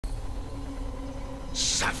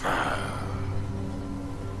suffer.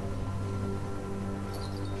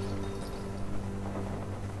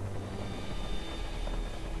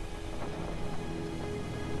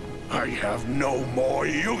 I have no more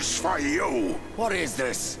use for you! What is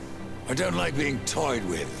this? I don't like being toyed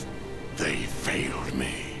with. They failed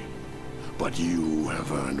me, but you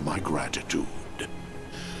have earned my gratitude.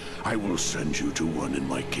 I will send you to one in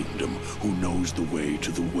my kingdom who knows the way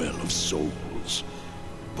to the Well of Souls.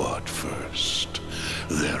 But first,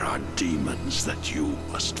 there are demons that you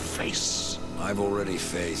must face. I've already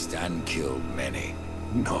faced and killed many.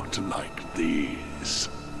 Not like these.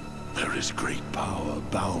 There is great power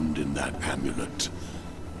bound in that amulet.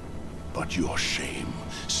 But your shame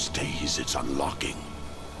stays its unlocking.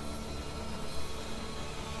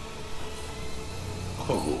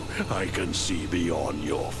 Oh, I can see beyond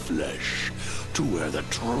your flesh to where the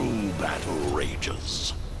true battle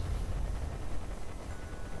rages.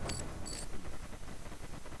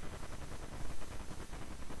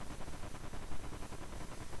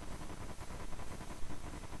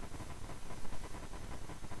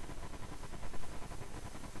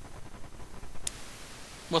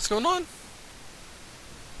 What's going on?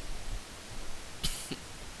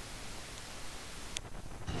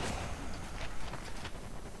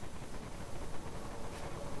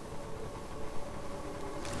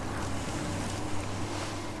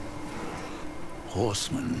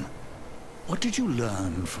 Horseman, what did you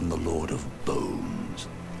learn from the Lord of Bones?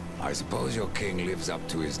 I suppose your king lives up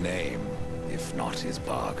to his name, if not his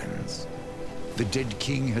bargains. The dead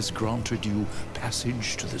king has granted you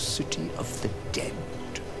passage to the city of the dead.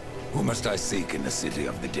 Who must I seek in the city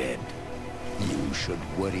of the dead? You should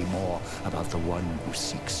worry more about the one who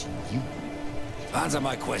seeks you. Answer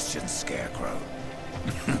my question, Scarecrow.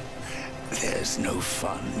 There's no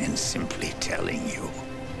fun in simply telling you.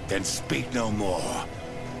 Then speak no more.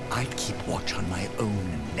 I'd keep watch on my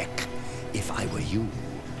own neck if I were you.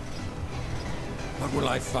 What will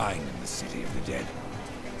I find in the city of the dead?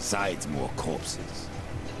 Besides more corpses.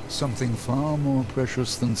 Something far more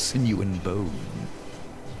precious than sinew and bone.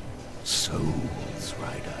 Souls,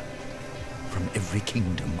 Rider. From every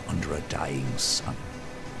kingdom under a dying sun.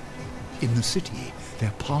 In the city,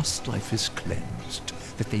 their past life is cleansed,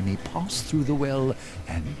 that they may pass through the well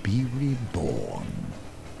and be reborn.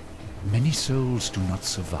 Many souls do not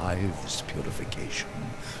survive this purification.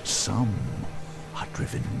 Some are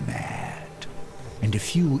driven mad, and a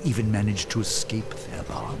few even manage to escape their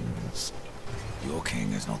bonds. Your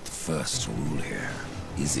king is not the first to rule here,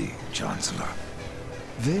 is he, Chancellor?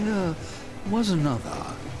 There was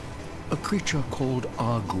another, a creature called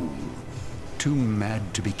Argul, too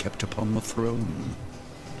mad to be kept upon the throne.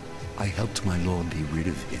 I helped my lord be rid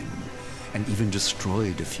of him, and even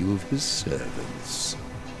destroyed a few of his servants.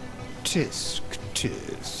 Tisk,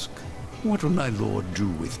 tisk. What will my lord do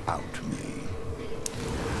without me?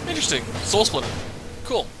 Interesting. Soul splitting.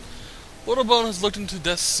 Cool. Bone has looked into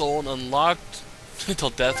Death's soul and unlocked until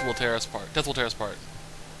Death will tear us apart. Death will tear us apart.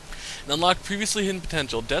 And unlocked previously hidden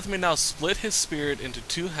potential. Death may now split his spirit into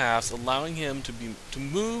two halves, allowing him to be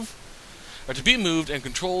moved and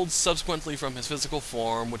controlled subsequently from his physical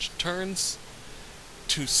form, which turns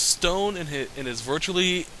to stone and is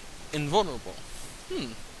virtually invulnerable.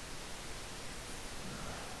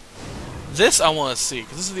 This I want to see,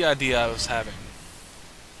 because this is the idea I was having.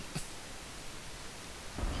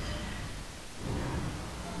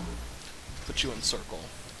 Put you in circle.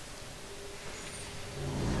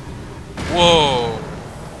 Whoa!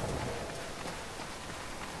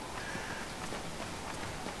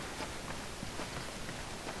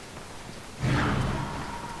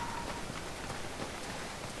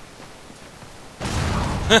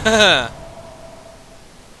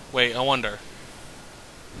 Wait, I wonder.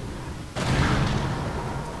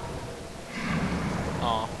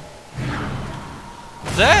 Oh.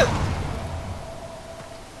 That...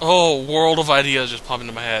 Oh, World of Ideas just popped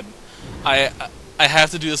into my head. I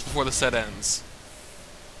have to do this before the set ends.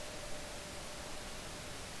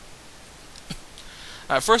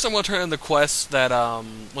 First I'm going to turn in the quest that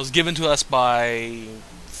was given to us by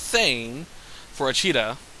Thane for a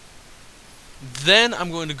cheetah. Then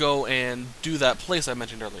I'm going to go and do that place I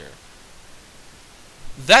mentioned earlier.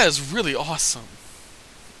 That is really awesome.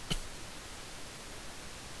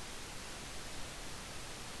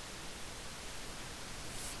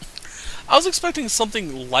 I was expecting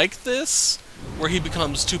something like this, where he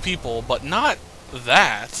becomes two people, but not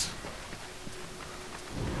that.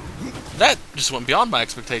 That just went beyond my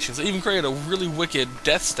expectations. It even created a really wicked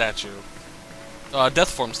death statue.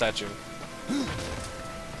 Death form statue.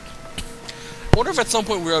 I wonder if at some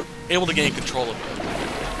point we were able to gain control of it.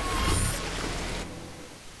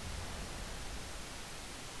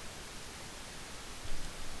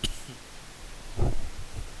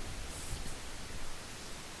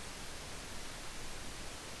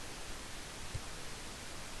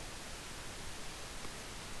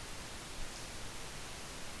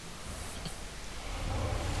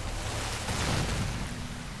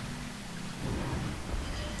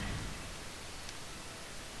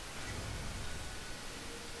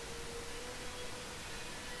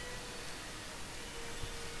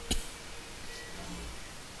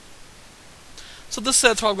 So this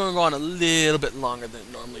set's probably going to go on a little bit longer than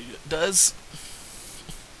it normally does.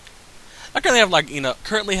 I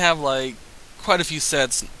currently have like quite a few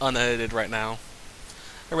sets unedited right now.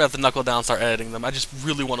 I really have to knuckle down and start editing them. I just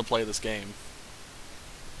really want to play this game.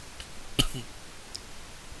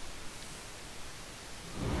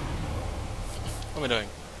 What am I doing?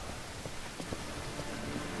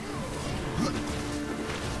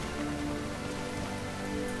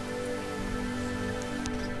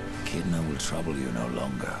 Kidna will trouble you no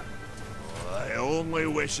longer. I only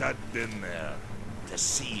wish I'd been there to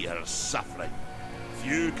see her suffering.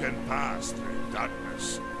 Few can pass through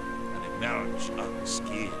darkness and emerge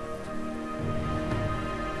unscathed.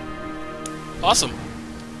 Awesome.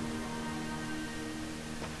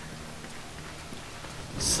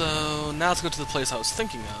 So now let's go to the place I was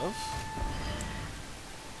thinking of.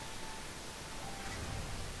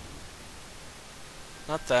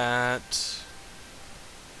 Not that.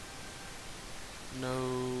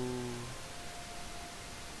 No.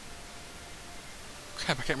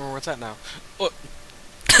 Crap, I can't remember where it's at now. Oh.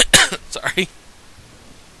 Sorry.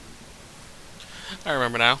 I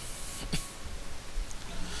remember now.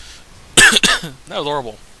 That was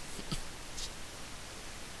horrible.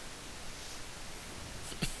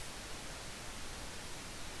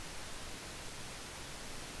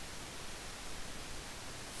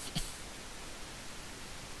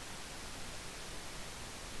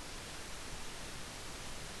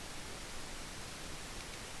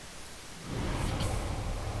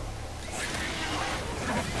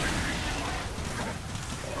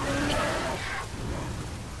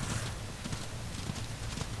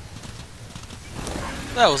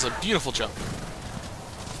 That was a beautiful jump.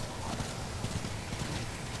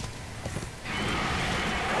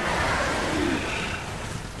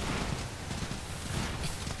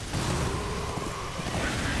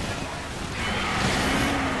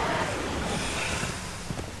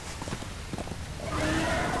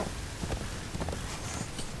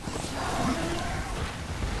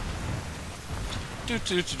 Do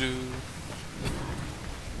do do do.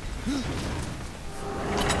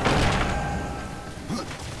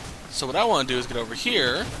 So what I want to do is get over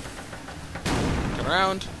here, turn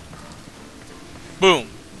around, boom.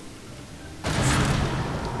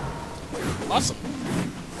 Awesome.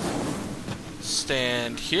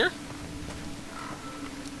 Stand here.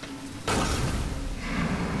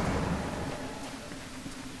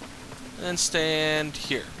 And then stand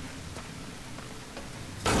here.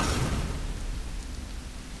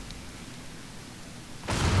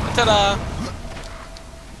 Ta-da!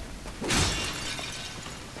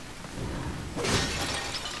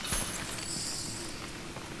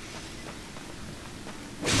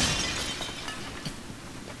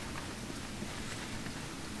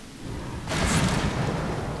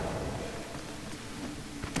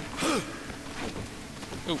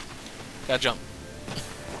 Ooh, gotta jump.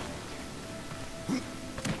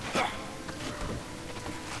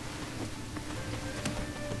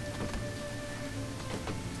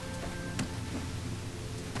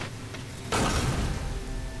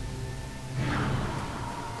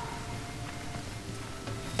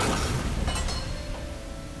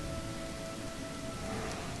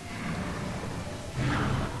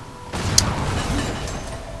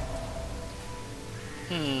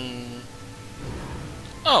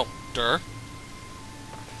 Oh,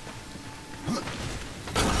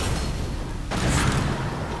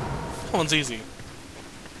 That one's easy.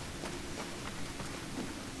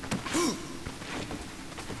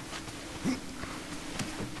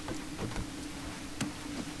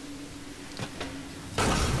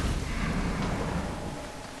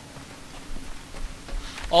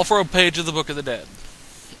 All for a page of the Book of the Dead.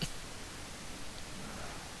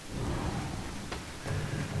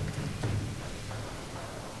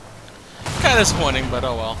 Kind of disappointing, but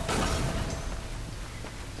oh well.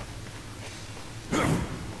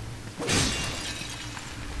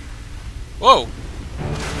 Whoa!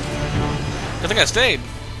 I think I stayed.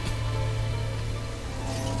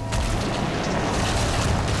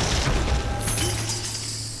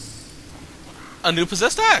 A new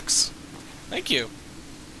possessed axe! Thank you.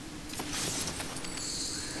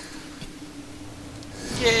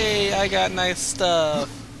 Yay, I got nice stuff.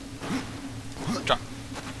 Drop.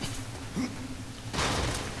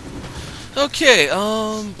 Okay,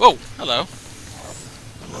 whoa, hello.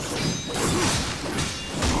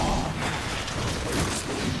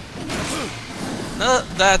 Now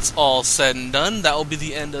that's all said and done, that will be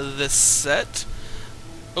the end of this set.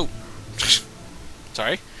 Oh.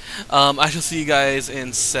 Sorry. I shall see you guys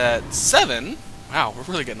in set 7. Wow, we're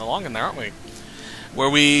really getting along in there, aren't we?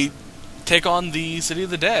 Where we take on the City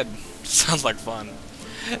of the Dead. Sounds like fun.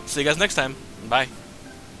 See you guys next time. Bye.